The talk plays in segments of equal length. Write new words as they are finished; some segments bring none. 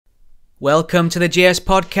Welcome to the GS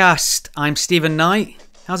Podcast. I'm Stephen Knight.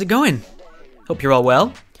 How's it going? Hope you're all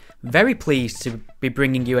well. Very pleased to be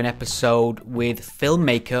bringing you an episode with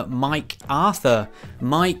filmmaker Mike Arthur.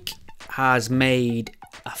 Mike has made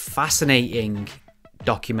a fascinating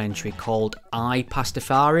documentary called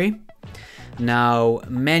Pastafari. Now,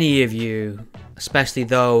 many of you, especially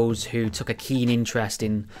those who took a keen interest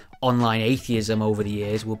in online atheism over the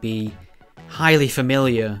years, will be highly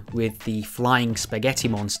familiar with the flying spaghetti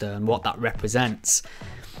monster and what that represents.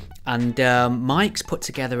 And Mike's put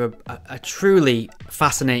together a truly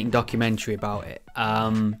fascinating documentary about it.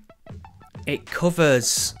 It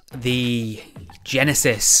covers the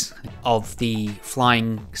genesis of the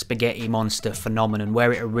flying spaghetti monster phenomenon,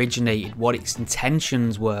 where it originated, what its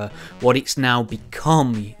intentions were, what it's now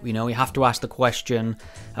become. You know, we have to ask the question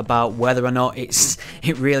about whether or not it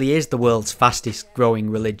really is the world's fastest growing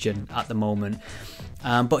religion at the moment.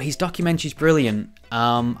 But his documentary is brilliant.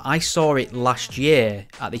 I saw it last year,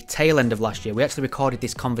 at the tail end of last year. We actually recorded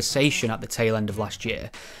this conversation at the tail end of last year,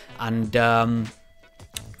 and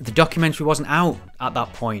the documentary wasn't out at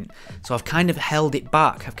that point, so I've kind of held it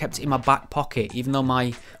back. I've kept it in my back pocket, even though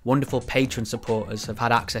my wonderful patron supporters have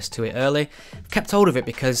had access to it early. I've kept hold of it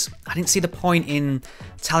because I didn't see the point in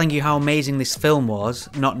telling you how amazing this film was,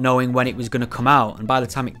 not knowing when it was going to come out, and by the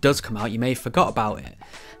time it does come out, you may have forgot about it.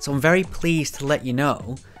 So I'm very pleased to let you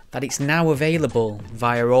know that it's now available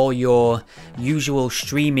via all your usual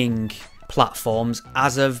streaming platforms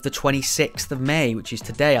as of the 26th of May, which is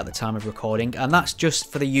today at the time of recording, and that's just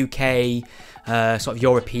for the UK, sort of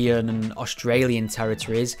European and Australian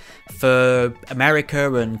territories. For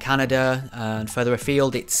America and Canada and further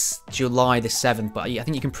afield, it's July the 7th, but I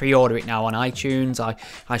think you can pre-order it now on iTunes.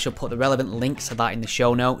 I shall put the relevant links to that in the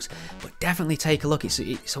show notes, but definitely take a look.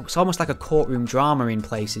 It's almost like a courtroom drama in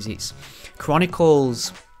places. It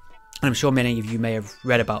chronicles, and I'm sure many of you may have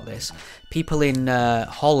read about this, people in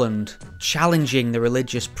Holland challenging the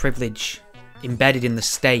religious privilege embedded in the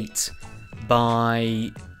state by,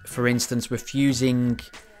 for instance, refusing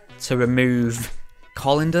to remove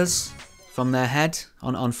colanders from their head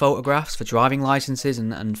on photographs for driving licenses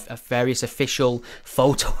and various official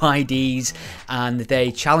photo IDs, and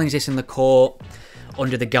they challenge this in the court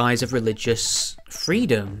under the guise of religious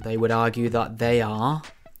freedom. They would argue that they are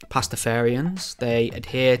Pastafarians, they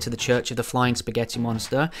adhere to the Church of the Flying Spaghetti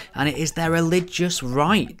Monster, and it is their religious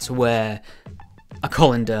right to wear a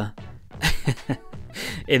colander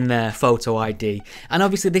in their photo ID. And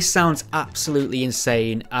obviously this sounds absolutely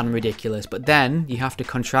insane and ridiculous, but then you have to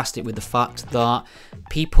contrast it with the fact that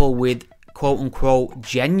people with quote-unquote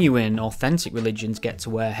genuine, authentic religions get to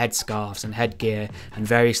wear headscarves and headgear and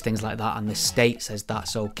various things like that, and the state says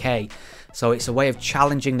that's okay. So it's a way of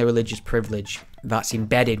challenging the religious privilege that's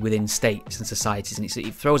embedded within states and societies, and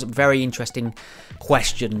it throws up very interesting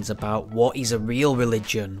questions about what is a real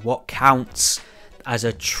religion, what counts as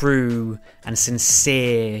a true and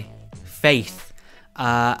sincere faith,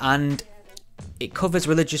 and it covers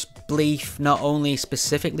religious belief not only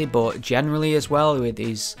specifically but generally as well, with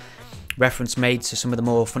his reference made to some of the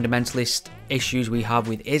more fundamentalist issues we have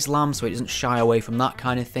with Islam, so it doesn't shy away from that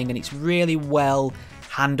kind of thing, and it's really well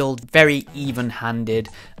handled, very even-handed,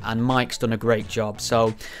 and Mike's done a great job.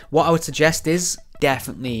 So what I would suggest is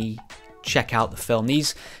definitely check out the film.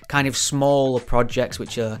 These kind of smaller projects,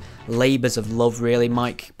 which are labours of love really,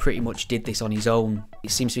 Mike pretty much did this on his own.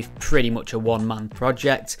 It seems to be pretty much a one-man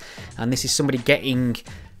project, and this is somebody getting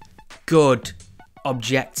good,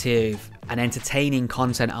 objective and entertaining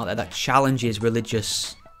content out there that challenges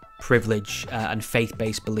religious privilege and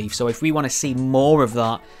faith-based belief. So if we want to see more of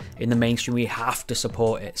that in the mainstream, we have to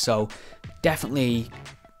support it. So definitely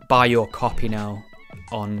buy your copy now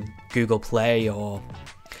on Google Play or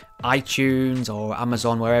iTunes or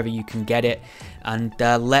Amazon, wherever you can get it, and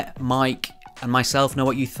let Mike and myself know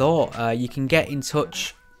what you thought. You can get in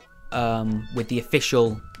touch with the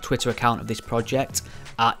official Twitter account of this project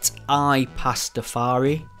at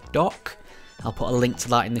Pastafari Doc. I'll put a link to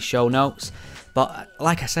that in the show notes. But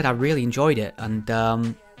like I said, I really enjoyed it, and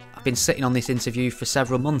I've been sitting on this interview for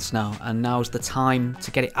several months now, and now's the time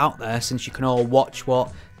to get it out there since you can all watch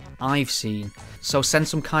what I've seen. So send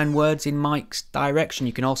some kind words in Mike's direction.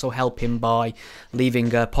 You can also help him by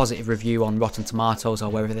leaving a positive review on Rotten Tomatoes or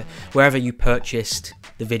wherever you purchased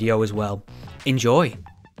the video as well. Enjoy!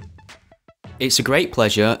 It's a great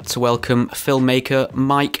pleasure to welcome filmmaker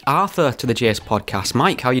Mike Arthur to the GS Podcast.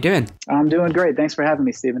 Mike, how are you doing? I'm doing great. Thanks for having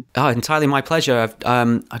me, Stephen. Oh, entirely my pleasure.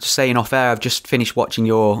 I'm just saying off air, I've just finished watching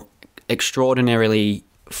your extraordinarily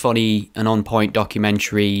funny and on-point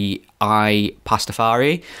documentary,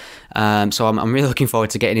 Pastafari. So I'm really looking forward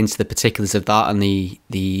to getting into the particulars of that and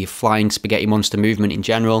the flying spaghetti monster movement in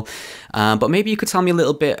general. But maybe you could tell me a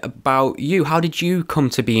little bit about you. How did you come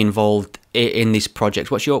to be involved in this project?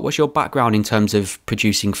 What's your background in terms of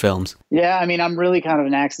producing films? Yeah, I mean, I'm really kind of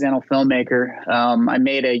an accidental filmmaker. I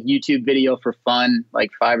made a YouTube video for fun like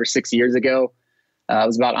 5 or 6 years ago. It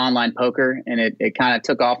was about online poker, and it kind of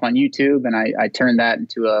took off on YouTube, and I turned that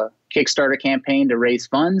into a Kickstarter campaign to raise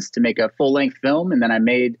funds to make a full-length film, and then I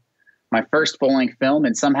made my first full-length film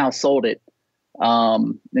and somehow sold it.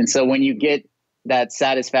 And so when you get that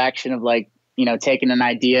satisfaction of like, you know, taking an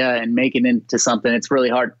idea and making it into something, it's really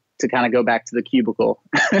hard to kind of go back to the cubicle,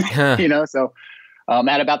 you know? So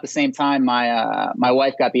at about the same time, my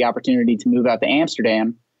wife got the opportunity to move out to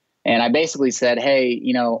Amsterdam. And I basically said, hey,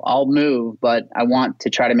 you know, I'll move, but I want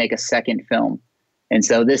to try to make a second film. And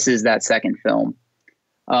so this is that second film.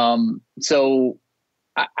 I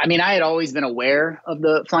mean, I had always been aware of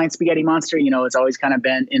the flying spaghetti monster. You know, it's always kind of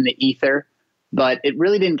been in the ether, but it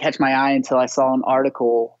really didn't catch my eye until I saw an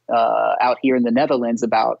article out here in the Netherlands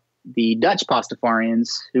about the Dutch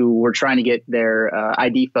Pastafarians who were trying to get their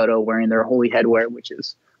ID photo wearing their holy headwear, which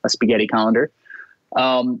is a spaghetti colander.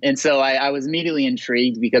 And so I was immediately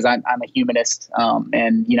intrigued because I'm a humanist,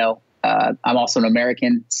 and, you know, I'm also an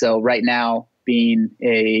American. So right now, being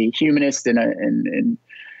a humanist and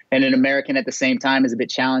an American at the same time is a bit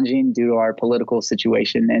challenging due to our political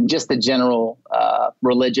situation and just the general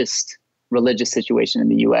religious situation in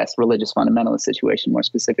the U.S., religious fundamentalist situation more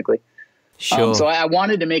specifically. Sure. So I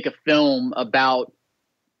wanted to make a film about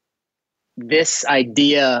this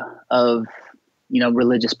idea of, you know,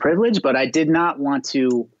 religious privilege, but I did not want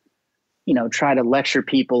to, you know, try to lecture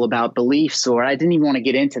people about beliefs, or I didn't even want to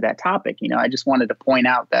get into that topic. You know, I just wanted to point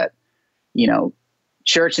out that, you know,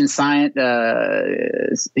 church and science,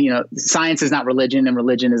 you know, science is not religion and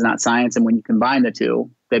religion is not science. And when you combine the two,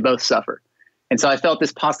 they both suffer. And so I felt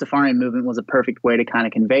this Pastafarian movement was a perfect way to kind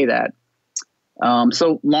of convey that.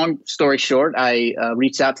 So long story short, I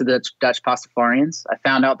reached out to the Dutch Pastafarians. I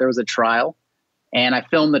found out there was a trial, and I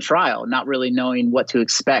filmed the trial, not really knowing what to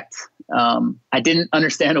expect. I didn't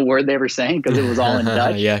understand a word they were saying because it was all in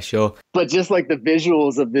Dutch. Yeah, sure. But just like the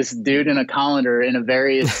visuals of this dude in a colander in a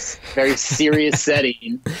very serious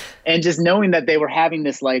setting, and just knowing that they were having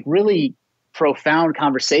this like really profound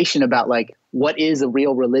conversation about like what is a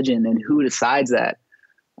real religion and who decides that,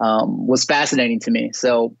 was fascinating to me.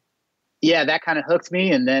 So yeah, that kind of hooked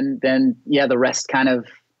me. And then yeah, the rest kind of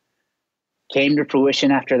came to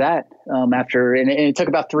fruition after that. And it took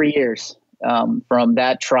about 3 years from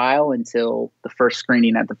that trial until the first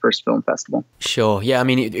screening at the first film festival. Sure. Yeah, I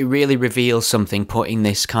mean, it really reveals something, putting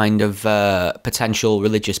this kind of potential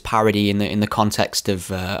religious parody in the context of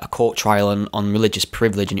a court trial on religious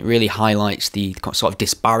privilege, and it really highlights the sort of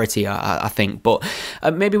disparity, I think. But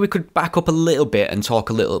maybe we could back up a little bit and talk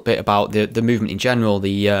a little bit about the movement in general,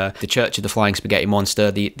 the Church of the Flying Spaghetti Monster,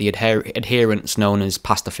 the adherents known as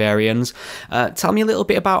Pastafarians. Tell me a little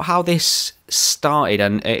bit about how this started,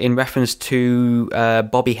 and in reference to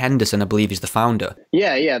Bobby Henderson, I believe, is the founder.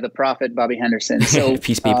 Yeah, the prophet Bobby Henderson. So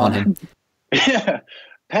peace be upon him.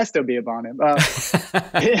 Pesto be upon him.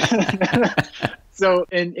 So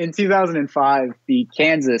in 2005, the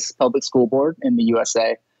Kansas Public School Board in the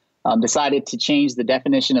USA decided to change the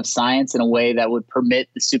definition of science in a way that would permit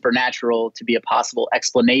the supernatural to be a possible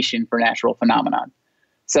explanation for natural phenomenon.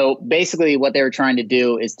 So basically what they were trying to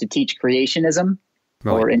do is to teach creationism,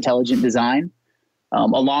 right, or intelligent design,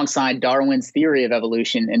 alongside Darwin's theory of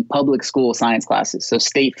evolution in public school science classes, so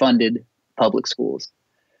state-funded public schools.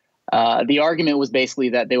 The argument was basically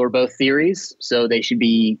that they were both theories, so they should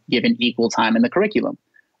be given equal time in the curriculum.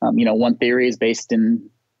 You know, one theory is based in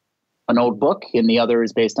an old book, and the other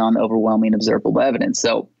is based on overwhelming observable evidence.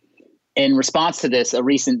 So in response to this, a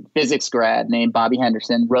recent physics grad named Bobby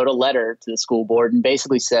Henderson wrote a letter to the school board and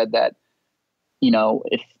basically said that, you know,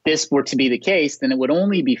 if this were to be the case, then it would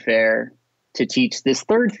only be fair to teach this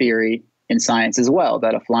third theory in science as well,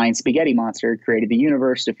 that a flying spaghetti monster created the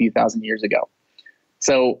universe a few thousand years ago.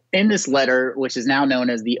 So in this letter, which is now known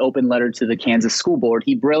as the open letter to the Kansas School Board,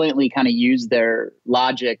 he brilliantly kind of used their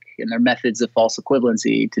logic and their methods of false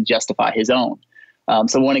equivalency to justify his own.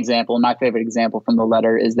 So one example, my favorite example from the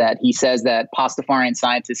letter, is that he says that Pastafarian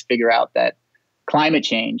scientists figure out that climate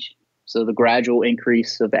change, so the gradual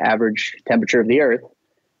increase of the average temperature of the Earth,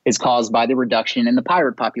 is caused by the reduction in the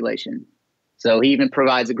pirate population. So he even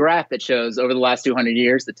provides a graph that shows over the last 200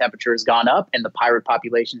 years, the temperature has gone up and the pirate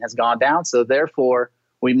population has gone down. So therefore,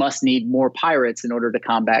 we must need more pirates in order to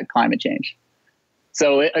combat climate change.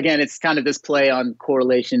 So again, it's kind of this play on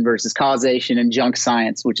correlation versus causation and junk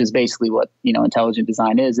science, which is basically what, intelligent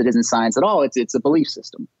design is. It isn't science at all. It's a belief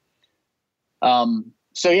system.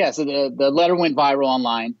 So the letter went viral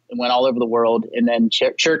online and went all over the world. And then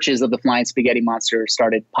churches of the Flying Spaghetti Monster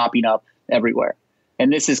started popping up everywhere.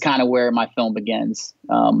 And this is kind of where my film begins,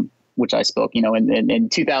 which I spoke, in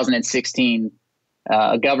 2016,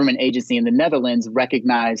 a government agency in the Netherlands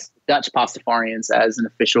recognized Dutch Pastafarians as an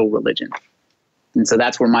official religion. And so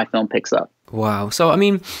that's where my film picks up. Wow. So, I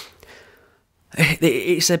mean,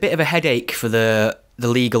 it's a bit of a headache for the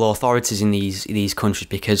legal authorities in these countries,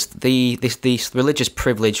 because this religious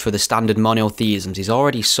privilege for the standard monotheisms is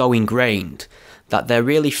already so ingrained that they're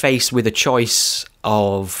really faced with a choice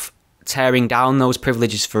of tearing down those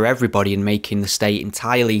privileges for everybody and making the state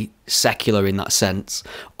entirely secular in that sense,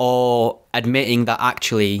 or admitting that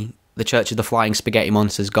actually the Church of the Flying Spaghetti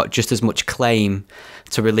Monster's got just as much claim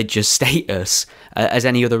to religious status as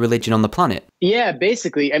any other religion on the planet. Yeah,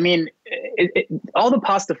 basically. I mean, all the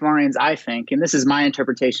Pastafarians, I think, and this is my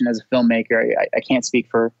interpretation as a filmmaker, I can't speak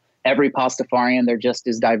for every Pastafarian. They're just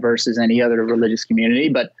as diverse as any other religious community,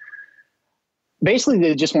 but basically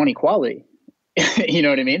they just want equality. You know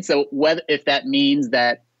what I mean? So if that means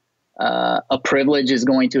that a privilege is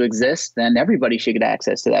going to exist, then everybody should get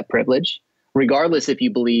access to that privilege, regardless if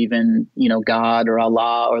you believe in, God or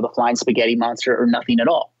Allah or the Flying Spaghetti Monster or nothing at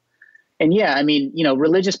all. And yeah, I mean,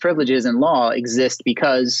 religious privileges in law exist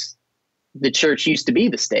because the church used to be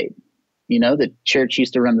the state. The church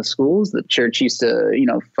used to run the schools. The church used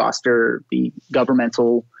to, foster the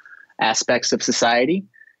governmental aspects of society.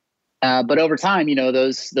 But over time,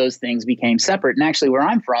 those things became separate. And actually, where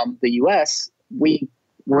I'm from, the U.S., we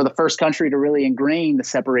were the first country to really ingrain the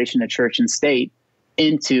separation of church and state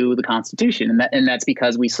into the Constitution. And that's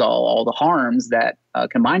because we saw all the harms that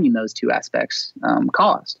combining those two aspects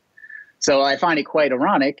caused. So I find it quite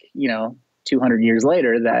ironic, 200 years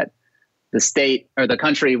later, that the state or the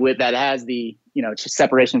country that has the,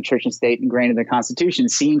 separation of church and state ingrained in the Constitution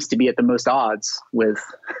seems to be at the most odds with,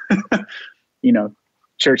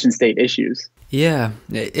 church and state issues. Yeah,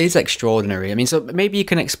 it is extraordinary. I mean, so maybe you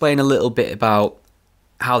can explain a little bit about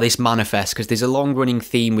how this manifests, because there's a long-running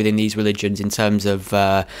theme within these religions in terms of,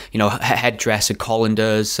 headdress and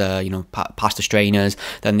colanders, pastor strainers.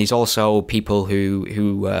 Then there's also people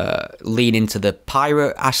who lean into the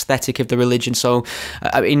pirate aesthetic of the religion. So,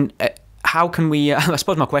 I mean, how can we, I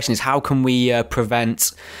suppose my question is, how can we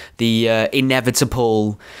prevent the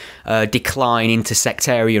inevitable decline into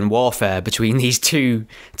sectarian warfare between these two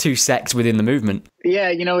sects within the movement?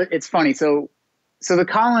 Yeah, it's funny. So the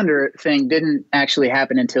colander thing didn't actually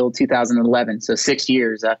happen until 2011, so 6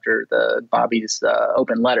 years after the Bobby's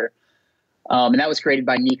open letter. And that was created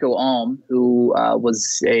by Nico Alm, who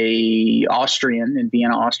was a Austrian in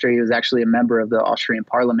Vienna, Austria. He was actually a member of the Austrian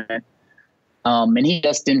parliament. And he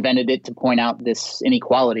just invented it to point out this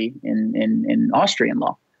inequality in Austrian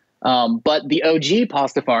law. But the OG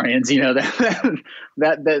Pastafarians,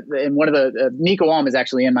 that and one of the Nico Alm is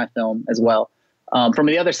actually in my film as well. From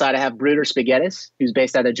the other side, I have Bruder Spaghettis, who's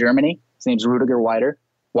based out of Germany. His name's Rudiger Weide,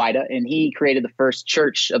 and he created the first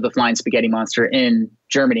church of the Flying Spaghetti Monster in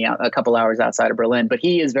Germany, a couple hours outside of Berlin. But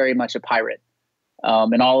he is very much a pirate.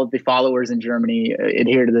 And all of the followers in Germany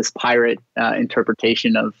adhere to this pirate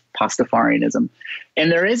interpretation of Pastafarianism.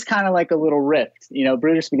 And there is kind of like a little rift.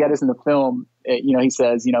 Bruder Spaghettis in the film, he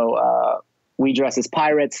says, we dress as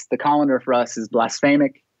pirates. The colander for us is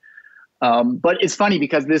blasphemic. But it's funny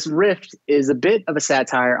because this rift is a bit of a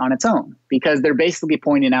satire on its own, because they're basically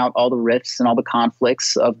pointing out all the rifts and all the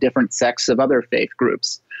conflicts of different sects of other faith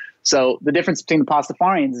groups. So the difference between the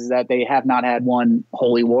Pastafarians is that they have not had one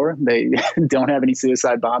holy war. They don't have any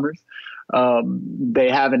suicide bombers.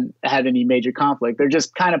 They haven't had any major conflict. They're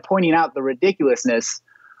just kind of pointing out the ridiculousness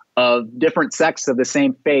of different sects of the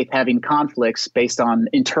same faith having conflicts based on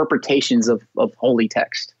interpretations of holy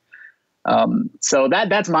text. So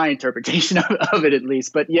that's my interpretation of it, at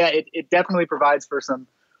least. But yeah, it definitely provides for some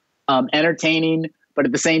entertaining, but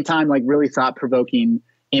at the same time, like really thought-provoking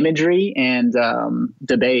imagery and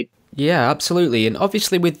debate. Yeah, absolutely. And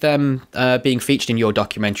obviously with them being featured in your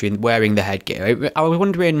documentary and wearing the headgear, I was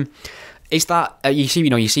wondering, is that, you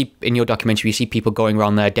see in your documentary, you see people going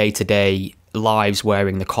around their day-to-day lives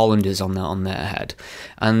wearing the colanders on their head.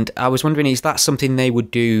 And I was wondering, is that something they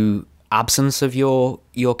would do absence of your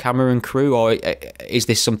camera and crew, or is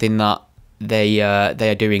this something that they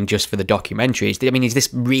are doing just for the documentary? I mean, is this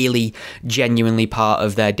really genuinely part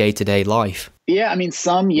of their day-to-day life? Yeah, I mean,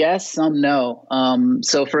 some yes, some no.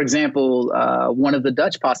 So, for example, one of the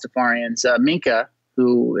Dutch Pastafarians, Minka,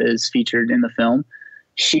 who is featured in the film,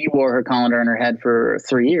 she wore her colander on her head for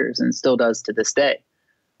 3 years and still does to this day.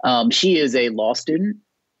 She is a law student.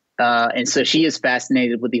 And so she is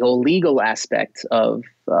fascinated with the whole legal aspect of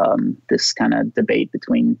this kind of debate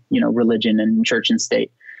between, religion and church and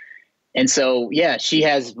state. And so, yeah, she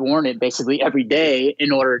has worn it basically every day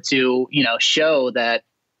in order to, show that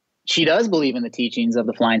she does believe in the teachings of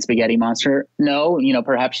the flying spaghetti monster. No,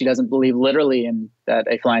 perhaps she doesn't believe literally in that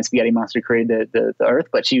a flying spaghetti monster created the earth,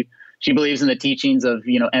 but she believes in the teachings of,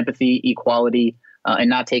 empathy, equality, and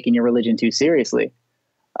not taking your religion too seriously.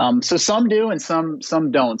 So some do and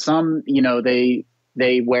some don't. Some,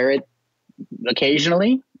 they wear it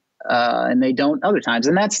occasionally and they don't other times.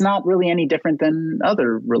 And that's not really any different than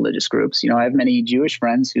other religious groups. I have many Jewish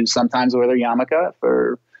friends who sometimes wear their yarmulke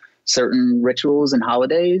for certain rituals and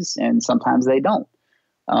holidays, and sometimes they don't.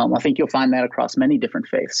 I think you'll find that across many different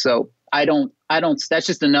faiths. So I don't, that's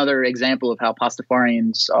just another example of how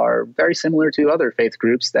Pastafarians are very similar to other faith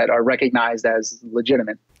groups that are recognized as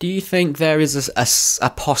legitimate. Do you think there is a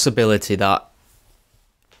possibility that,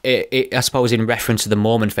 I suppose in reference to the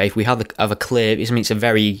Mormon faith, we have a clear, it's a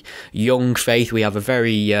very young faith. We have a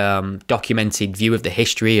very documented view of the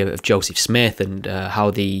history of Joseph Smith and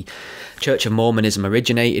how the Church of Mormonism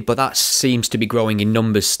originated, but that seems to be growing in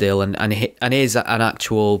numbers still and is an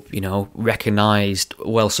actual, recognized,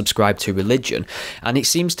 well subscribed to religion. And it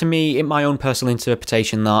seems to me, in my own personal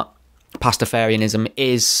interpretation, that Pastafarianism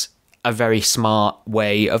is a very smart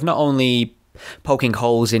way of not only poking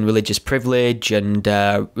holes in religious privilege and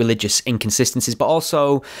religious inconsistencies, but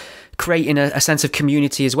also creating a sense of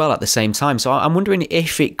community as well at the same time. So I'm wondering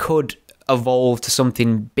if it could evolve to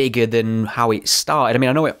something bigger than how it started. I mean,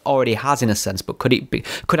 I know it already has in a sense, but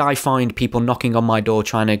could I find people knocking on my door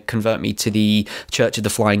trying to convert me to the Church of the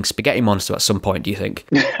Flying Spaghetti Monster at some point, do you think?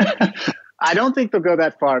 I don't think they'll go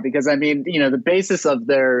that far because, the basis of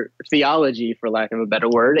their theology, for lack of a better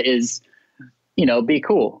word, is, be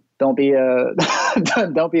cool. Don't be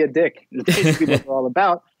don't be a dick. It's basically what they're all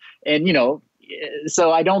about. And,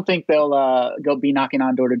 so I don't think they'll go be knocking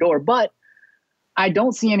on door to door, but I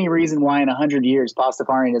don't see any reason why in 100 years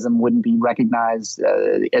Pastafarianism wouldn't be recognized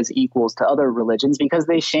as equals to other religions because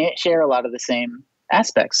they share a lot of the same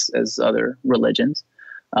aspects as other religions.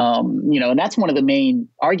 And that's one of the main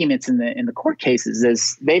arguments in the court cases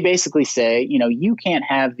is they basically say, you can't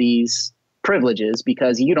have these privileges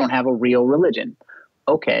because you don't have a real religion.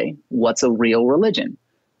 Okay, what's a real religion?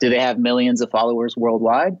 Do they have millions of followers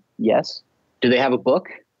worldwide? Yes. Do they have a book?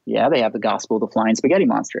 Yeah, they have the Gospel of the Flying Spaghetti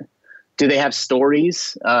Monster. Do they have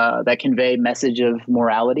stories that convey message of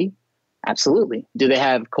morality? Absolutely. Do they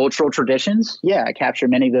have cultural traditions? Yeah, I capture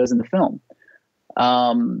many of those in the film.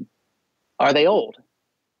 Are they old?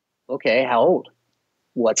 Okay, how old?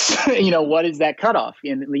 What's, what is that cutoff?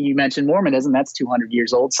 And you mentioned Mormonism, that's 200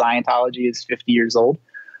 years old. Scientology is 50 years old.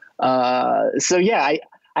 So yeah,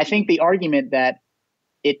 I think the argument that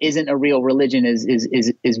it isn't a real religion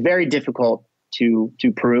is very difficult to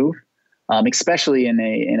prove, especially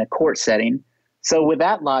in a court setting. So with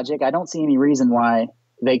that logic, I don't see any reason why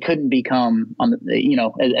they couldn't become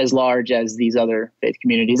as large as these other faith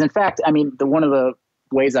communities. In fact, one of the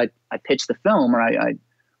ways I pitched the film, or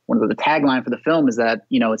one of the tagline for the film is that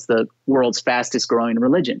it's the world's fastest growing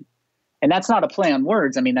religion. And that's not a play on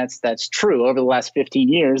words. That's true. Over the last 15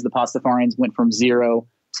 years, the Pastafarians went from 0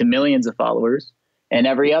 to millions of followers. And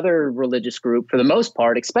every other religious group, for the most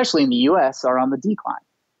part, especially in the U.S., are on the decline.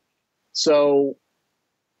 So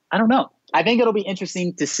I don't know. I think it'll be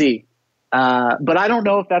interesting to see. But I don't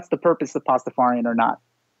know if that's the purpose of Pastafarian or not.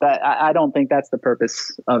 I don't think that's the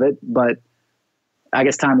purpose of it. But I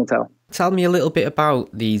guess time will tell. Tell me a little bit about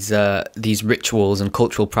these rituals and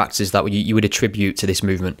cultural practices that you would attribute to this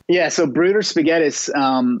movement. Yeah, so Bruder Spaghettis,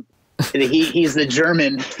 he's the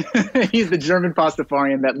German, he's the German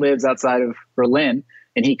Pastafarian that lives outside of Berlin,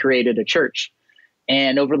 and he created a church.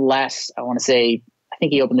 And over the last, I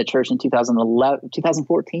think he opened the church in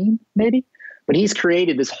 2014, maybe. But he's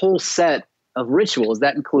created this whole set of rituals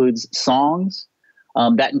that includes songs.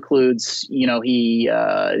 That includes,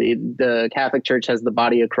 the Catholic Church has the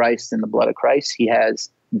body of Christ and the blood of Christ. He has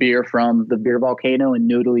beer from the beer volcano and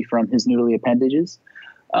noodly from his noodly appendages.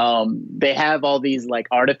 They have all these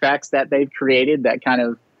artifacts that they've created that kind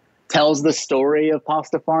of tells the story of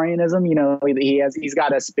Pastafarianism. He's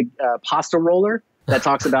got a pasta roller that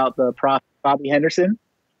talks about the prophet Bobby Henderson.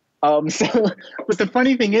 But the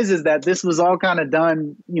funny thing is that this was all kind of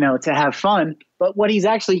done, to have fun. But what he's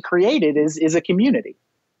actually created is a community.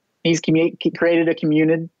 He's created a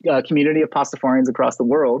community of Pastafarians across the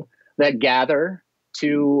world that gather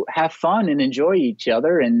to have fun and enjoy each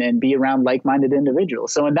other and be around like-minded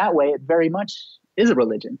individuals. So in that way, it very much is a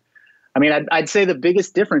religion. I mean, I'd say the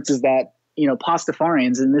biggest difference is that,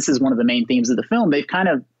 Pastafarians, and this is one of the main themes of the film, they've kind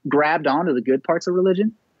of grabbed onto the good parts of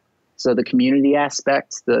religion. So the community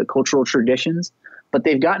aspects, the cultural traditions, but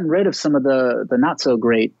they've gotten rid of some of the not so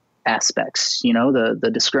great aspects, the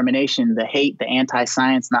discrimination, the hate, the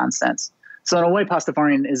anti-science nonsense. So in a way,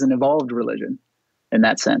 Pastafarian is an evolved religion in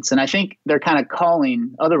that sense. And I think they're kind of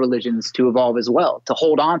calling other religions to evolve as well, to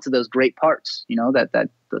hold on to those great parts, that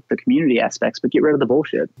the community aspects, but get rid of the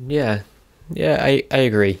bullshit. Yeah. Yeah, I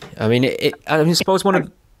agree. I mean, I suppose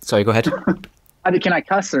sorry, go ahead. Can I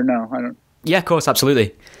cuss or no? I don't. Yeah, of course,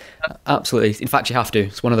 absolutely. Absolutely. In fact, you have to.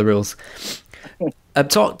 It's one of the rules.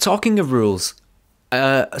 Talking of rules,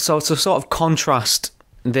 so to sort of contrast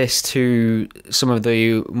this to some of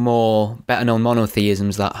the more better-known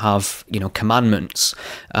monotheisms that have, commandments,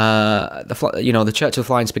 the Church of the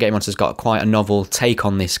Flying Spaghetti Monster's got quite a novel take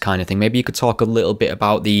on this kind of thing. Maybe you could talk a little bit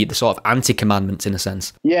about the sort of anti-commandments in a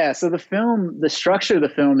sense. Yeah, so the structure of the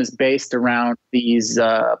film is based around these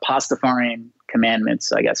Pastafarian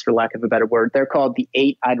commandments, I guess, for lack of a better word. They're called the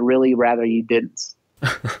 8 I'd really rather you didn't.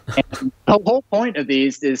 And the whole point of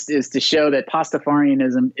these is to show that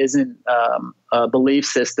Pastafarianism isn't a belief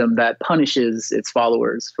system that punishes its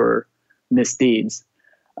followers for misdeeds.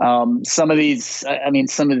 Some of these,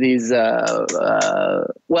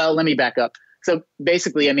 well, let me back up. So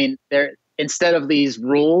basically, they're, instead of these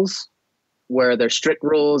rules where they're strict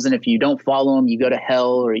rules, and if you don't follow them, you go to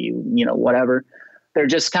hell or whatever, they're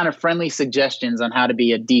just kind of friendly suggestions on how to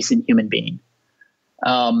be a decent human being.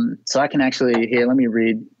 So I can actually, let me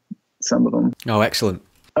read some of them. Oh, excellent.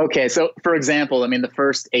 Okay. So for example, the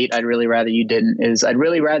first 8 I'd really rather you didn't is I'd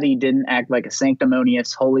really rather you didn't act like a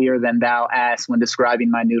sanctimonious, holier than thou ass when describing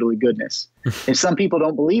my noodly goodness. If some people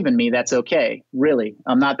don't believe in me, that's okay. Really,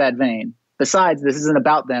 I'm not that vain. Besides, this isn't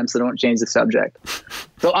about them, so don't change the subject.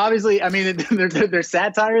 So obviously, there's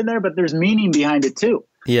satire in there, but there's meaning behind it too.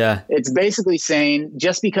 Yeah. It's basically saying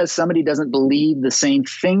just because somebody doesn't believe the same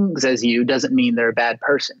things as you doesn't mean they're a bad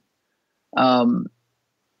person. I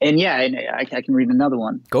can read another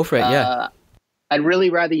one. Go for it, yeah. I'd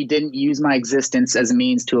really rather you didn't use my existence as a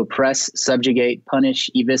means to oppress, subjugate, punish,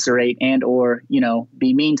 eviscerate, and or,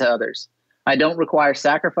 be mean to others. I don't require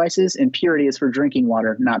sacrifices, and purity is for drinking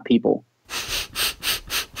water, not people.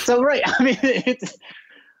 So, right.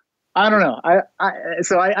 I don't know.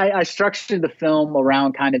 I structured the film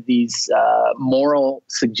around kind of these moral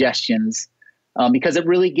suggestions because it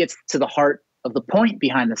really gets to the heart of the point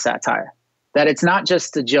behind the satire, that it's not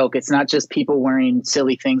just a joke. It's not just people wearing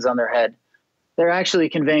silly things on their head. They're actually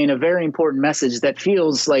conveying a very important message that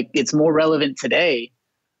feels like it's more relevant today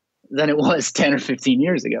than it was 10 or 15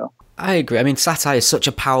 years ago. I agree. Satire is such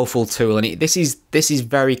a powerful tool, and this is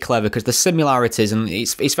very clever because the similarities, and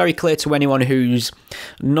it's very clear to anyone who's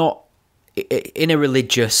not in a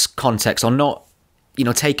religious context or not,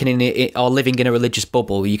 taken in it or living in a religious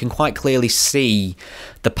bubble. You can quite clearly see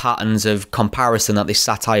the patterns of comparison that this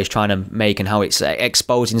satire is trying to make, and how it's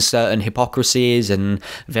exposing certain hypocrisies and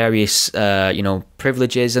various,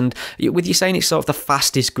 privileges. And with you saying it's sort of the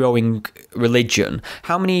fastest growing religion,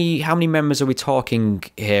 how many members are we talking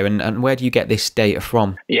here, and where do you get this data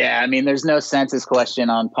from? Yeah, there's no census question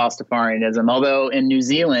on Pastafarianism, although in New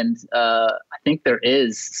Zealand, I think there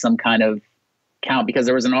is some kind of count, because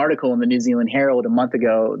there was an article in the New Zealand Herald a month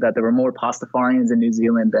ago that there were more Pastafarians in New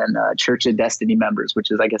Zealand than Church of Destiny members, which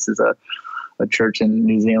is, I guess, is a church in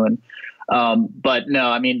New Zealand. But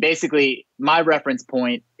no, basically my reference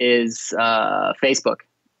point is Facebook.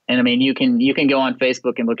 And you can go on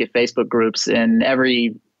Facebook and look at Facebook groups, and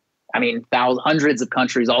hundreds of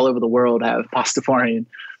countries all over the world have Pastafarian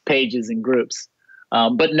pages and groups.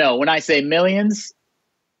 But no, when I say millions,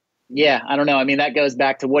 yeah, I don't know. That goes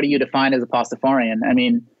back to, what do you define as a Pastafarian?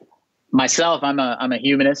 Myself, I'm a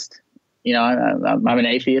humanist. I'm an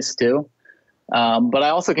atheist too. But I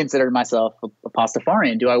also consider myself a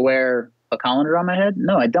Pastafarian. Do I wear a colander on my head?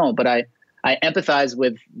 No, I don't. But I empathize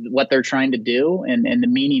with what they're trying to do and the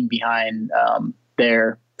meaning behind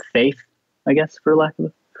their faith, I guess, for lack of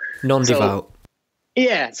a non-devout.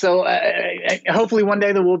 So hopefully one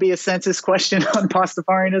day there will be a census question on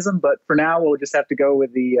Pastafarianism, but for now we'll just have to go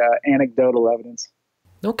with the anecdotal evidence.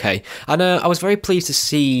 Okay, and I was very pleased to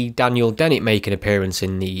see Daniel Dennett make an appearance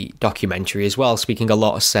in the documentary as well, speaking a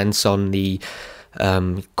lot of sense on the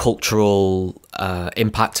cultural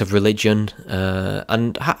impact of religion.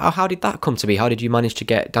 And how did that come to be? How did you manage to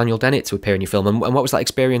get Daniel Dennett to appear in your film, and what was that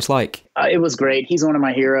experience like? It was great. He's one of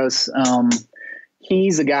my heroes.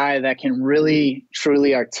 He's a guy that can really,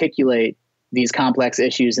 truly articulate these complex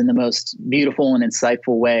issues in the most beautiful and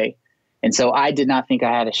insightful way. And so I did not think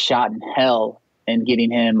I had a shot in hell in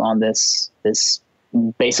getting him on this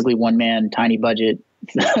basically one man, tiny budget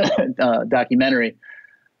documentary.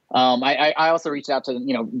 I also reached out to,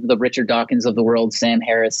 the Richard Dawkins of the world, Sam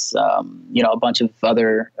Harris, a bunch of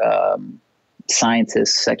other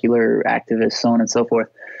scientists, secular activists, so on and so forth.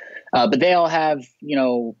 But they all have,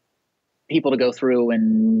 people to go through.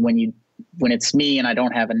 And when it's me and I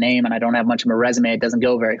don't have a name and I don't have much of a resume, it doesn't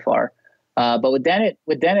go very far. But with Dennett,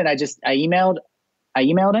 I emailed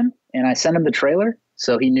him and I sent him the trailer.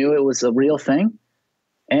 So he knew it was a real thing.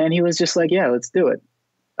 And he was just like, yeah, let's do it.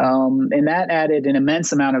 And that added an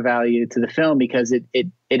immense amount of value to the film because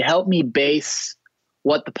it helped me base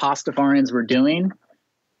what the Pastafarians were doing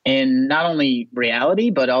in not only reality,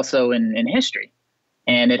 but also in history.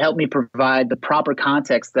 And it helped me provide the proper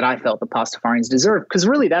context that I felt the Pastafarians deserved. Because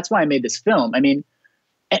really, that's why I made this film. I mean,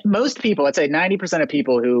 most people, I'd say 90% of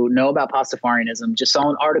people who know about Pastafarianism just saw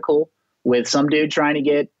an article with some dude trying to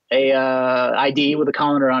get a ID with a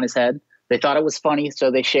colander on his head. They thought it was funny, so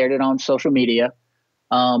they shared it on social media.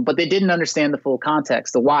 But they didn't understand the full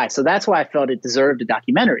context, the why. So that's why I felt it deserved a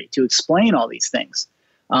documentary to explain all these things.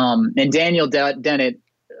 And Daniel Dennett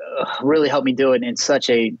really helped me do it in such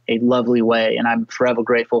a lovely way. And I'm forever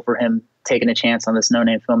grateful for him taking a chance on this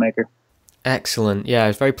no-name filmmaker. Excellent. Yeah, I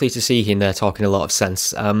was very pleased to see him there talking a lot of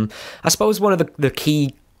sense. I suppose one of the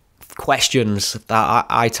key questions that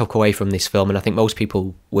I took away from this film, and I think most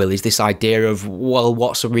people will, is this idea of, well,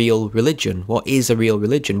 what's a real religion? What is a real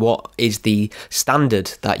religion? What is the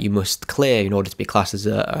standard that you must clear in order to be classed as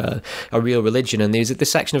a real religion? And there's this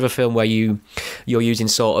section of a film where you're using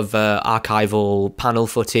sort of archival panel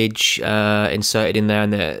footage inserted in there,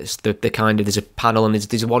 and there's a panel, and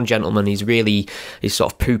there's one gentleman, he's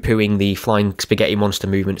sort of poo-pooing the flying spaghetti monster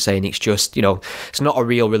movement, saying it's just, it's not a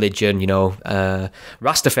real religion,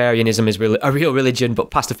 Rastafarianism is a real religion,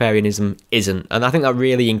 but Pastafarianism isn't. And I think that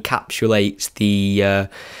really encapsulates the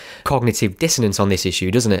cognitive dissonance on this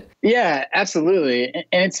issue, doesn't it? Yeah, absolutely.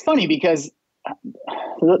 And it's funny because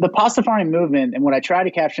the Pastafarian movement, and what I try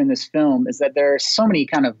to capture in this film, is that there are so many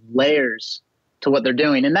kind of layers to what they're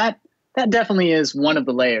doing. And that definitely is one of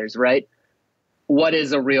the layers, right? What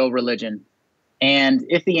is a real religion? And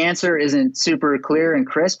if the answer isn't super clear and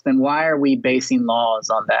crisp, then why are we basing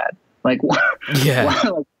laws on that?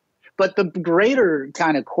 Yeah. But the greater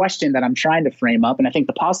kind of question that I'm trying to frame up, and I think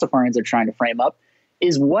the Pastafarians are trying to frame up,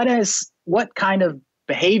 is what kind of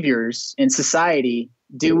behaviors in society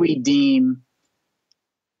do we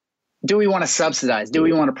want to subsidize? Do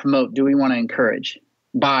we want to promote? Do we want to encourage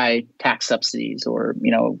by tax subsidies or,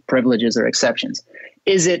 privileges or exceptions?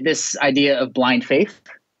 Is it this idea of blind faith,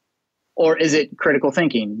 or is it critical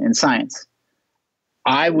thinking and science?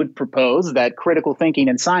 I would propose that critical thinking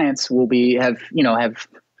and science have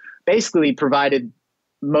basically provided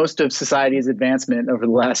most of society's advancement over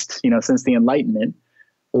the last, since the Enlightenment.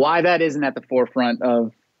 Why that isn't at the forefront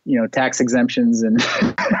of, tax exemptions and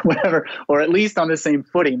whatever, or at least on the same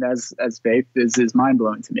footing as faith is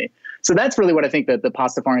mind-blowing to me. So that's really what I think that the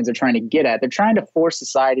Pastafarians are trying to get at. They're trying to force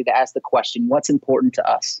society to ask the question, what's important to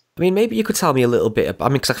us? I mean, maybe you could tell me a little bit,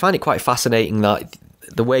 because I find it quite fascinating that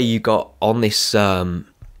the way you got on this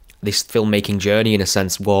this filmmaking journey, in a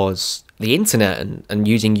sense, was the internet and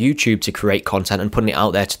using YouTube to create content and putting it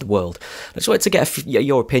out there to the world. I just wanted to get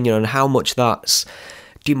your opinion on how much that's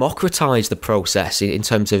democratized the process in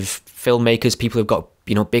terms of filmmakers, people who've got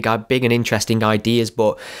big and interesting ideas,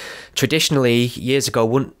 but traditionally years ago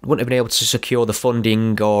wouldn't have been able to secure the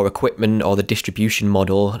funding or equipment or the distribution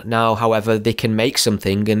model. Now, however, they can make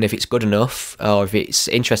something, and if it's good enough or if it's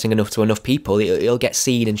interesting enough to enough people, it'll get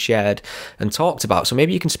seen and shared and talked about. So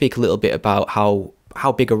maybe you can speak a little bit about how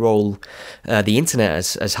big a role the internet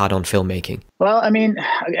has had on filmmaking. Well, I mean,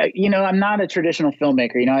 I'm not a traditional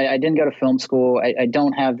filmmaker. I didn't go to film school. I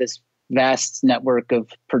don't have this vast network of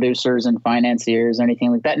producers and financiers or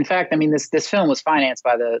anything like that. In fact, I mean, this film was financed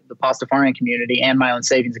by the Pastafarian community and my own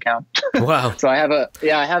savings account. Wow. So I have a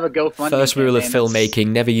GoFundMe. First rule of filmmaking,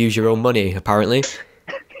 never use your own money, apparently.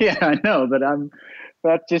 Yeah, I know, but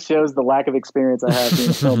that just shows the lack of experience I have being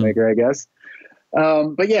a filmmaker, I guess.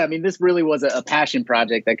 But yeah, I mean, this really was a passion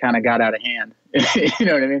project that kind of got out of hand. You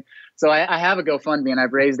know what I mean? So I have a GoFundMe, and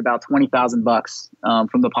I've raised about $20,000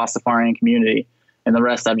 from the Pastafarian community, and the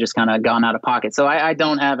rest I've just kind of gone out of pocket. So I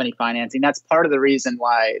don't have any financing. That's part of the reason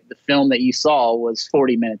why the film that you saw was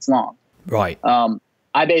 40 minutes long. Right.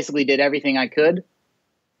 I basically did everything I could.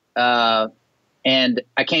 And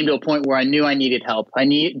I came to a point where I knew I needed help.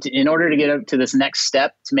 In order to get up to this next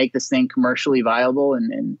step, to make this thing commercially viable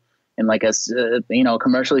and like a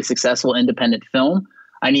commercially successful independent film,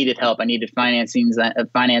 I needed help. I needed financing.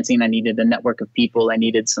 I needed a network of people. I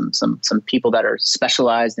needed some people that are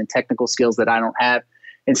specialized in technical skills that I don't have.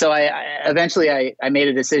 And so I made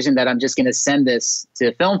a decision that I'm just going to send this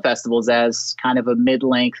to film festivals as kind of a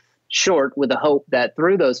mid-length short, with the hope that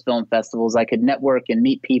through those film festivals, I could network and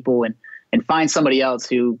meet people and find somebody else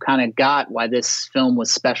who kind of got why this film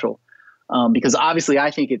was special. Because obviously I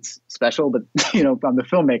think it's special, but I'm the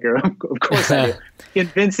filmmaker. Of course I do.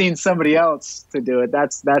 Convincing somebody else to do it,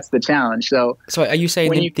 that's the challenge. So are you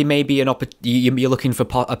saying there may be you're looking for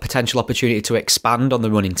a potential opportunity to expand on the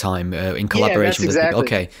running time in collaboration with people?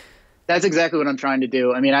 Okay. That's exactly what I'm trying to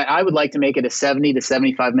do. I mean, I would like to make it a 70 to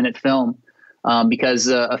 75 minute film, because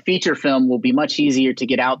a feature film will be much easier to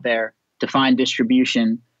get out there, to find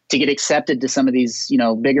distribution, to get accepted to some of these,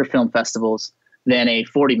 bigger film festivals than a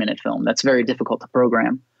 40-minute film. That's very difficult to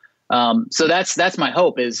program. So that's my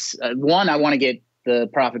hope is, one, I want to get the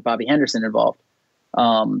prophet Bobby Henderson involved.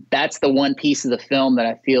 That's the one piece of the film that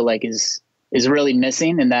I feel like is really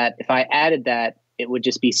missing, and that if I added that, it would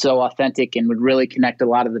just be so authentic and would really connect a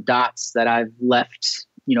lot of the dots that I've left,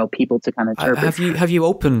 people to kind of interpret. Have you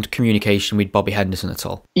opened communication with Bobby Henderson at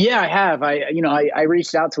all? Yeah, I have. I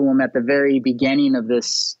reached out to him at the very beginning of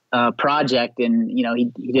this project, and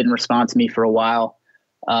he didn't respond to me for a while,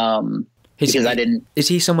 because I didn't. Is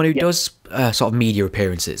he someone who does sort of media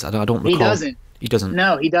appearances? I don't recall. He doesn't.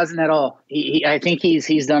 No, he doesn't at all. I think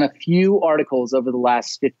he's done a few articles over the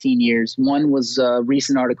last 15 years. One was a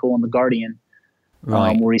recent article in The Guardian,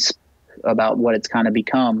 right, where he spoke about what it's kind of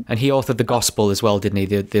become. And he authored The Gospel as well, didn't he?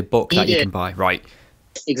 The book that you can buy, right?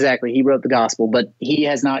 Exactly. He wrote The Gospel, but he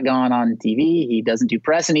has not gone on TV. He doesn't do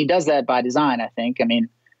press, and he does that by design, I think. I mean,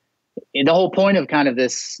 the whole point of kind of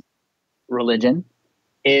this religion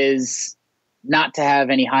is not to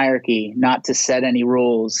have any hierarchy, not to set any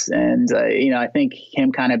rules. And, I think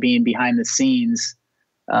him kind of being behind the scenes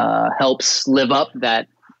helps live up that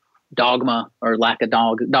dogma, or lack of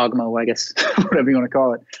dogma, I guess, whatever you want to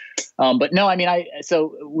call it. But no, I mean,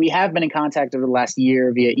 so we have been in contact over the last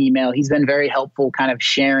year via email. He's been very helpful kind of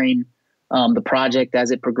sharing the project as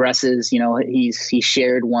it progresses. He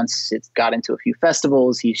shared once it got into a few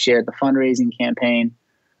festivals. He shared the fundraising campaign.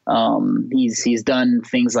 He's done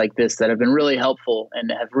things like this that have been really helpful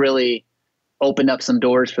and have really opened up some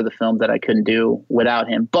doors for the film that I couldn't do without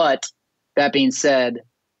him. But that being said,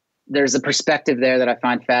 there's a perspective there that I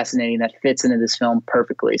find fascinating that fits into this film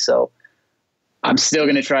perfectly. So I'm still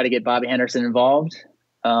going to try to get Bobby Henderson involved.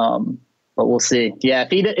 But we'll see. Yeah,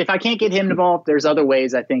 if I can't get him involved, there's other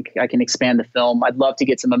ways I think I can expand the film. I'd love to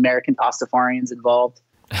get some American Pastafarians involved,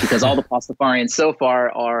 because all the Pastafarians so far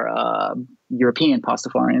are European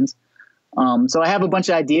Pastafarians. So I have a bunch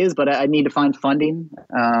of ideas, but I need to find funding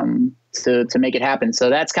to make it happen. So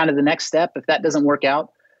that's kind of the next step. If that doesn't work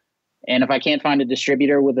out, and if I can't find a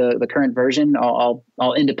distributor with the current version, I'll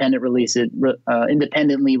independently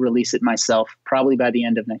release it myself, probably by the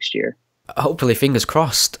end of next year. Hopefully, fingers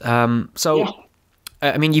crossed. I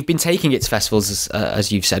mean, you've been taking it to festivals,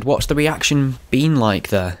 as you've said. What's the reaction been like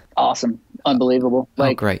there? Awesome. Unbelievable.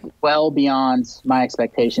 Great. Well beyond my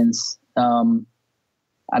expectations.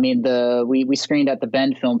 I mean, we screened at the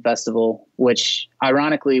Bend Film Festival, which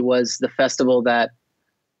ironically was the festival that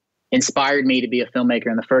inspired me to be a filmmaker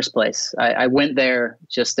in the first place. I went there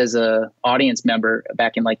just as a audience member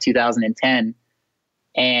back in 2010,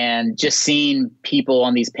 and just seeing people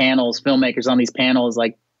on these panels, filmmakers on these panels,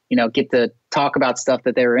 get to talk about stuff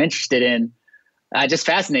that they were interested in. Just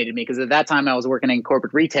fascinated me, because at that time I was working in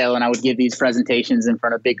corporate retail, and I would give these presentations in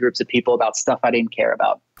front of big groups of people about stuff I didn't care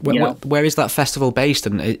about. Where is that festival based,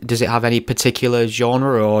 and does it have any particular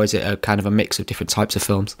genre, or is it a kind of a mix of different types of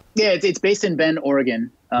films? Yeah, it's based in Bend,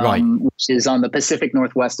 Oregon, right, which is on the Pacific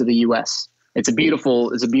Northwest of the U.S. It's a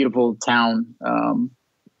beautiful town.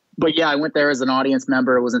 But yeah, I went there as an audience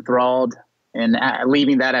member, was enthralled, and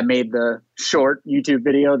leaving that, I made the short YouTube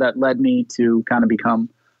video that led me to kind of become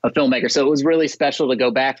a filmmaker. So it was really special to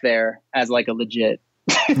go back there as a legit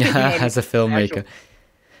as a filmmaker.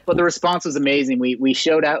 But the response was amazing. We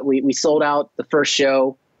sold out the first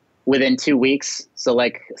show within 2 weeks. So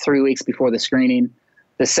 3 weeks before the screening.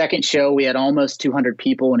 The second show, we had almost 200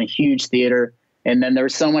 people in a huge theater. And then there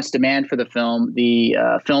was so much demand for the film. The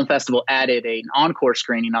film festival added an encore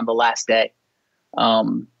screening on the last day.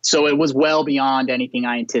 So it was well beyond anything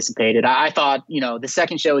I anticipated. I thought, the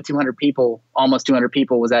second show with almost 200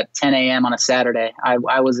 people was at 10 a.m. on a Saturday.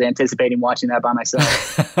 I was anticipating watching that by myself.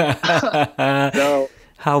 So,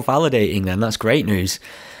 how validating then. That's great news.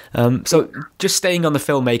 So just staying on the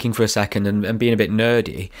filmmaking for a second and being a bit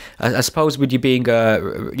nerdy, I suppose with you being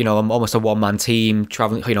almost a one-man team,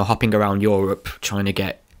 traveling, hopping around Europe, trying to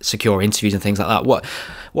get secure interviews and things like that.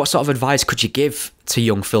 What sort of advice could you give to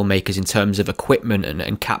young filmmakers in terms of equipment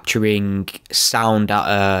and capturing sound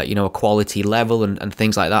at a quality level and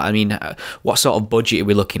things like that? I mean, what sort of budget are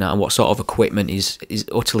we looking at, and what sort of equipment is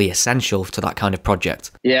utterly essential to that kind of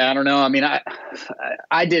project? Yeah, I don't know. I mean,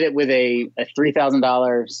 I did it with a $3,000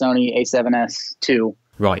 Sony A7S II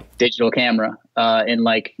digital camera in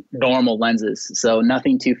like normal lenses, so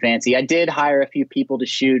nothing too fancy. I did hire a few people to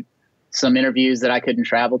shoot some interviews that I couldn't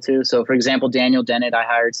travel to. So, for example, Daniel Dennett, I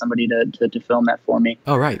hired somebody to film that for me.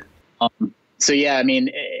 Oh, right. So, yeah, I mean,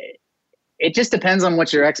 it just depends on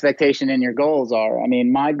what your expectation and your goals are. I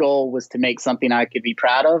mean, my goal was to make something I could be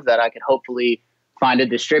proud of, that I could hopefully find a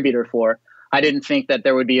distributor for. I didn't think that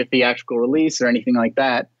there would be a theatrical release or anything like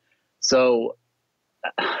that. So,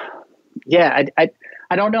 yeah, I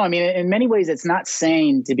don't know. I mean, in many ways, it's not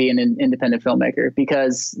sane to be an independent filmmaker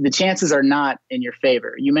because the chances are not in your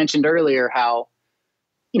favor. You mentioned earlier how,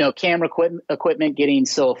 camera equipment getting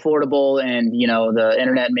so affordable and, the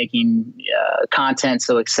internet making content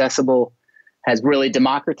so accessible has really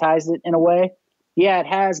democratized it in a way. Yeah, it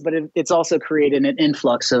has, but it's also created an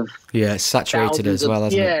influx of it's saturated as well,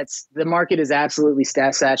 hasn't it? Yeah, the market is absolutely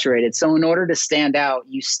saturated. So in order to stand out,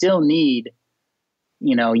 you still need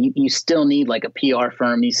you still need like a PR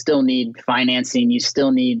firm. You still need financing. You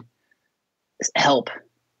still need help,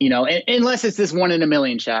 unless it's this 1 in a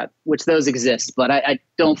million shot, which those exist. But I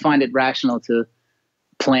don't find it rational to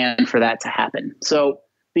plan for that to happen. So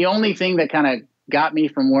the only thing that kind of got me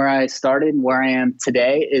from where I started and where I am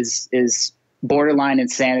today is borderline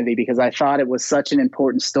insanity, because I thought it was such an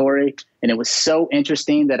important story and it was so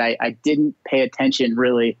interesting that I didn't pay attention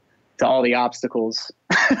really to all the obstacles.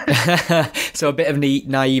 So a bit of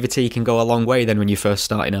naivety can go a long way then when you're first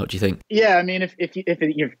starting out, do you think? Yeah, I mean, if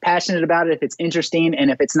you're passionate about it, if it's interesting,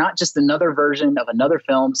 and if it's not just another version of another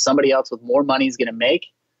film somebody else with more money is going to make,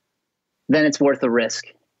 then it's worth the risk.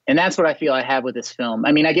 And that's what I feel I have with this film.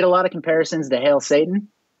 I mean, I get a lot of comparisons to Hail Satan.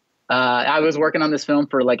 I was working on this film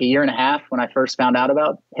for like a year and a half when I first found out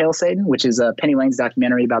about Hail Satan, which is Penny Lane's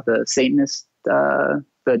documentary about the Satanist,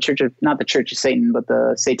 the Church of, not the Church of Satan, but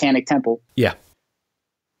the Satanic Temple. Yeah.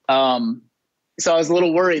 So I was a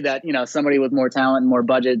little worried that, somebody with more talent and more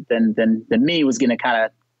budget than me was going to kind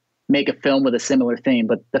of make a film with a similar theme.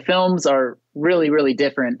 But the films are really, really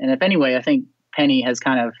different. And if anyway, I think Penny has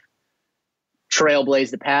kind of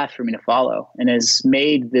trailblazed the path for me to follow and has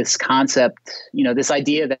made this concept, this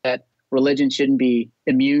idea that religion shouldn't be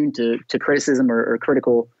immune to criticism or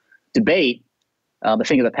critical debate, a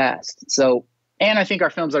thing of the past. So, and I think our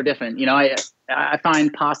films are different. I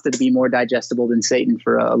find pasta to be more digestible than Satan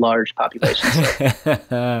for a large population.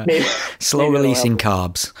 So slow releasing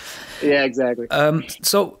carbs. Yeah, exactly.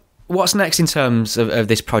 So what's next in terms of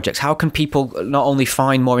this project? How can people not only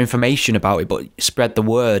find more information about it, but spread the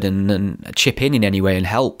word and chip in any way and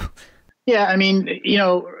help? Yeah, I mean,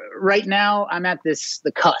 right now I'm at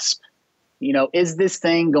the cusp. Is this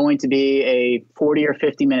thing going to be a 40 or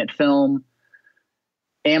 50 minute film?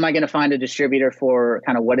 Am I going to find a distributor for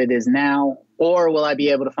kind of what it is now? Or will I be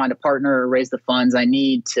able to find a partner or raise the funds I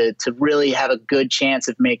need to really have a good chance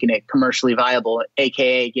of making it commercially viable,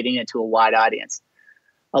 AKA getting it to a wide audience?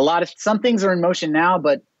 Some things are in motion now,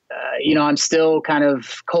 but I'm still kind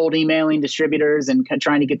of cold emailing distributors and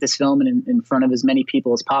trying to get this film in front of as many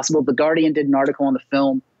people as possible. The Guardian did an article on the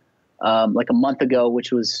film like a month ago,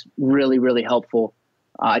 which was really, really helpful.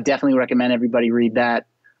 I definitely recommend everybody read that.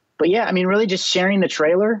 But yeah, I mean, really just sharing the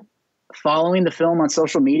trailer, following the film on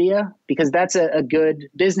social media, because that's a good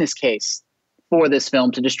business case for this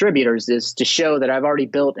film to distributors, is to show that I've already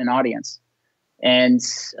built an audience. And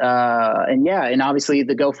obviously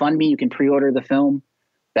the GoFundMe, you can pre-order the film.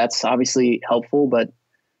 That's obviously helpful, but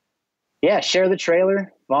yeah, share the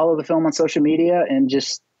trailer, follow the film on social media, and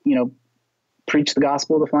just, preach the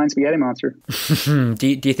gospel of the flying spaghetti monster. Do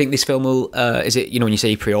you think this film will, is it, when you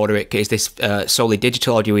say you pre-order it, is this solely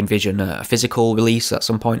digital, or do you envision a physical release at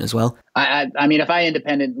some point as well? I mean, if I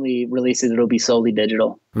independently release it, it'll be solely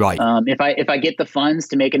digital. Right. If I get the funds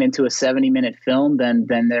to make it into a 70-minute film, then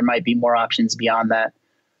there might be more options beyond that.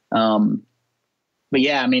 But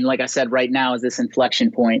yeah, I mean, like I said, right now is this inflection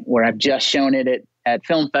point where I've just shown it at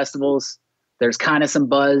film festivals. There's kind of some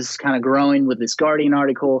buzz kind of growing with this Guardian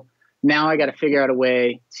article. Now I got to figure out a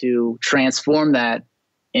way to transform that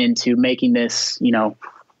into making this, a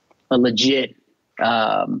legit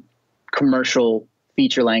commercial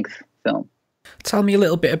feature-length film. Tell me a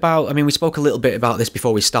little bit about, we spoke a little bit about this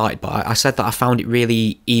before we started, but I said that I found it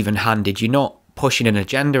really even-handed. You're not pushing an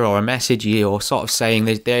agenda or a message. You're sort of saying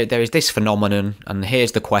there is this phenomenon, and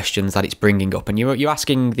here's the questions that it's bringing up, and you're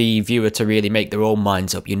asking the viewer to really make their own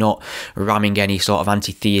minds up. You're not ramming any sort of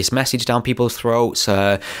anti-theist message down people's throats.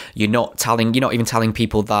 You're not even telling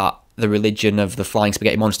people that the religion of the flying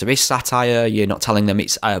spaghetti monster is satire. You're not telling them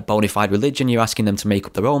it's a bona fide religion. You're asking them to make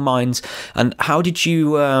up their own minds. And how did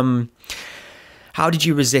you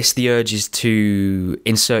resist the urges to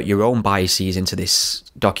insert your own biases into this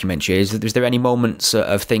documentary? Was there any moments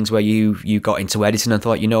of things where you got into editing and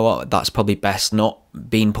thought, you know what, that's probably best not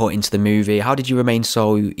being put into the movie? How did you remain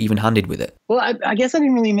so even-handed with it? Well, I guess I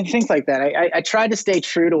didn't really even think like that. I tried to stay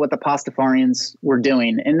true to what the Pastafarians were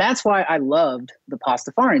doing. And that's why I loved the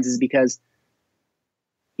Pastafarians, is because,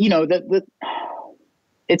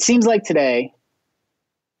 it seems like today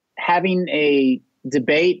having a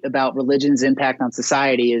debate about religion's impact on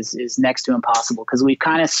society is next to impossible, because we've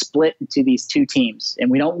kind of split into these two teams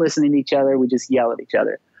and we don't listen to each other. We just yell at each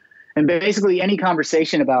other. And basically any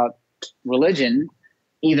conversation about religion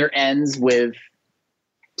either ends with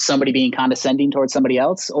somebody being condescending towards somebody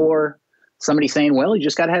else, or somebody saying, well, you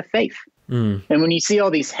just got to have faith. And when you see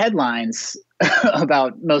all these headlines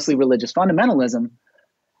about mostly religious fundamentalism,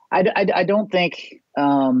 I don't think,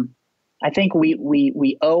 I think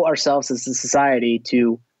we owe ourselves as a society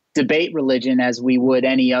to debate religion as we would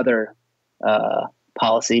any other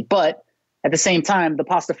policy. But at the same time, the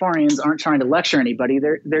Pastafarians aren't trying to lecture anybody.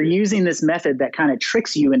 They're using this method that kind of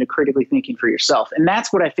tricks you into critically thinking for yourself. And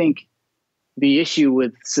that's what I think the issue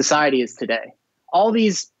with society is today. All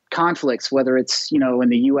these conflicts, whether it's, in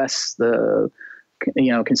the U.S., the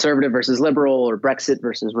conservative versus liberal, or Brexit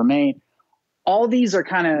versus Remain, all these are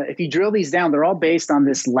kind of, if you drill these down, they're all based on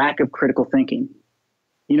this lack of critical thinking.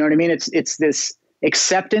 You know what I mean? It's this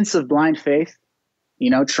acceptance of blind faith.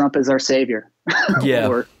 Trump is our savior. Yeah.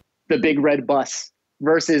 Or the big red bus,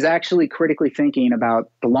 versus actually critically thinking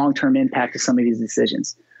about the long-term impact of some of these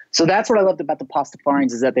decisions. So that's what I loved about the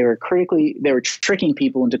Pastafarians, is that they were tricking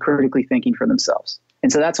people into critically thinking for themselves.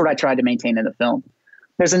 And so that's what I tried to maintain in the film.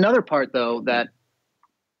 There's another part, though, that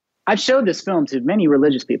I've showed this film to many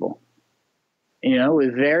religious people,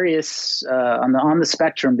 with various on the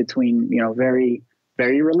spectrum between, very,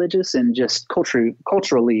 very religious and just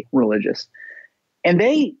culturally religious. And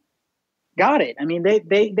they got it. I mean,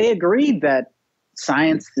 they agreed that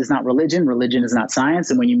science is not religion, religion is not science.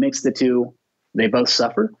 And when you mix the two, they both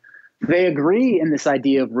suffer. They agree in this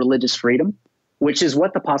idea of religious freedom, which is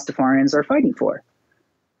what the Pastafarians are fighting for.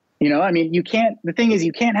 The thing is,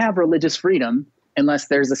 you can't have religious freedom unless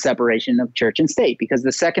there's a separation of church and state, because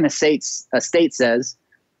the second a state says,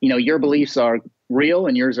 your beliefs are real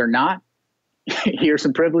and yours are not, here's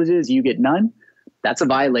some privileges, you get none, that's a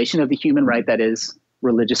violation of the human right that is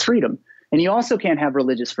religious freedom. And you also can't have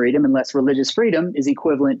religious freedom unless religious freedom is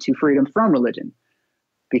equivalent to freedom from religion.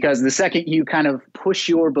 Because the second you kind of push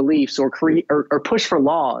your beliefs or push for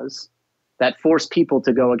laws that force people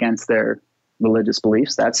to go against their religious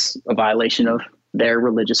beliefs, that's a violation of their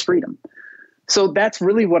religious freedom. So that's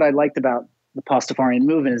really what I liked about the Pastafarian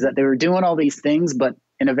movement, is that they were doing all these things, but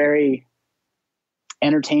in a very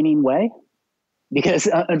entertaining way. Because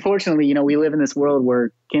unfortunately, we live in this world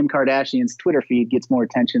where Kim Kardashian's Twitter feed gets more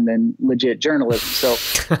attention than legit journalism. So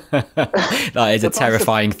that is a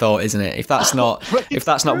terrifying thought, isn't it? If that's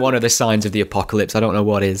not one of the signs of the apocalypse, I don't know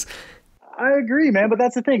what is. I agree, man. But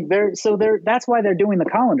that's the thing. That's why they're doing the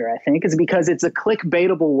colander, I think, is because it's a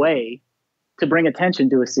clickbaitable way to bring attention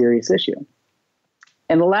to a serious issue.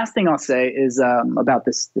 And the last thing I'll say is about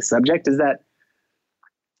this subject is that,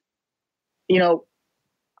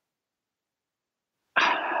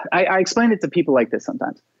 I explain it to people like this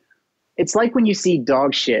sometimes. It's like when you see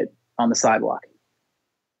dog shit on the sidewalk.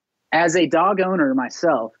 As a dog owner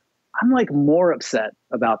myself, I'm like more upset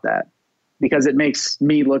about that because it makes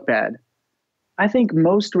me look bad. I think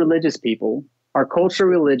most religious people are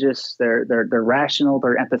culturally religious. They're rational.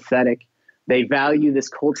 They're empathetic. They value this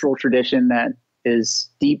cultural tradition that is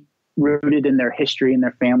deep rooted in their history and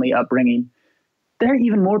their family upbringing. They're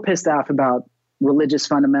even more pissed off about religious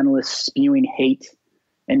fundamentalists spewing hate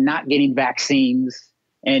and not getting vaccines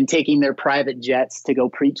and taking their private jets to go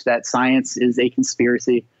preach that science is a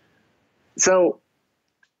conspiracy. So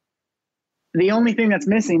the only thing that's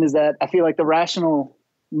missing is that I feel like the rational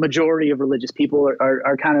majority of religious people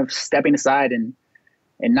are kind of stepping aside and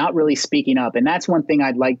not really speaking up. And that's one thing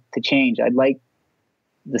I'd like to change. I'd like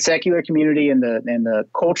the secular community and the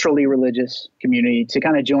culturally religious community to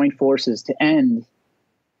kind of join forces to end,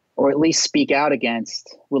 or at least speak out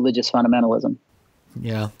against, religious fundamentalism.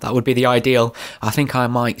 Yeah, that would be the ideal. I think I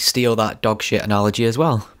might steal that dog shit analogy as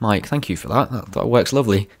well, Mike. Thank you for that. That works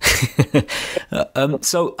lovely.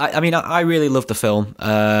 So, I really love the film.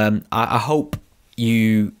 I hope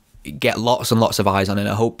you get lots and lots of eyes on it.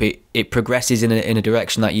 I hope it progresses in a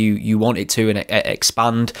direction that you want it to, and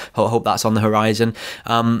expand. I hope that's on the horizon.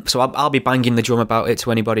 So I'll be banging the drum about it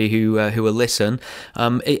to anybody who will listen.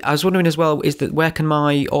 I was wondering as well, where can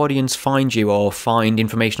my audience find you or find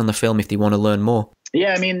information on the film if they want to learn more?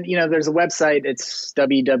 Yeah, there's a website. It's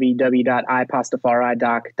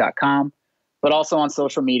www.ipastafaridoc.com, but also on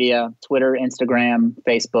social media, Twitter, Instagram,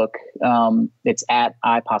 Facebook. It's at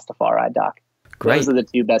ipastafaridoc. Great. Those are the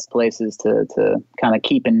two best places to kind of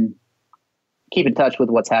keep in touch with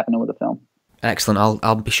what's happening with the film. Excellent.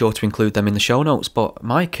 I'll be sure to include them in the show notes. But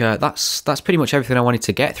Mike, that's pretty much everything I wanted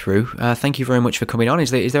to get through. Thank you very much for coming on.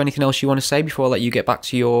 Is there anything else you want to say before I let you get back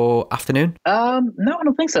to your afternoon? No, I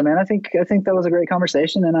don't think so, man. I think that was a great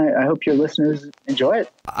conversation, and I hope your listeners enjoy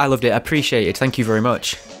it. I loved it. I appreciate it. Thank you very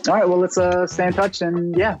much. All right. Well, let's stay in touch,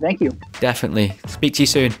 and yeah, thank you. Definitely. Speak to you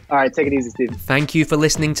soon. All right. Take it easy, Steve. Thank you for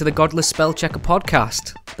listening to the Godless Spell Checker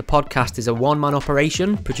podcast. The podcast is a one-man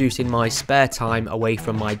operation produced in my spare time away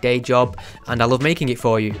from my day job, and I love making it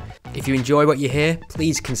for you. If you enjoy what you hear,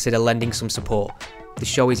 please consider lending some support. The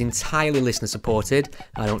show is entirely listener supported.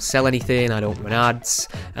 I don't sell anything, I don't run ads,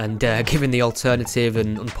 and given the alternative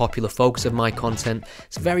and unpopular focus of my content,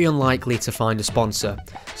 it's very unlikely to find a sponsor.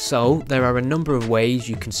 So there are a number of ways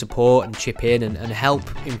you can support and chip in and help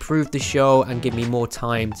improve the show and give me more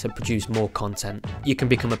time to produce more content. You can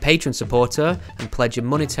become a patron supporter and pledge a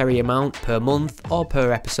monetary amount per month or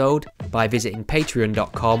per episode by visiting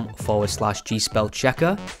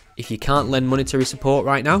patreon.com/gspellchecker. If you can't lend monetary support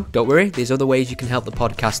right now, don't worry, there's other ways you can help the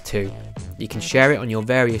podcast too. You can share it on your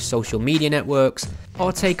various social media networks,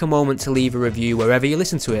 or take a moment to leave a review wherever you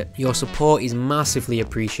listen to it. Your support is massively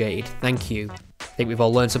appreciated. Thank you. Think we've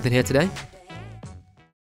all learned something here today?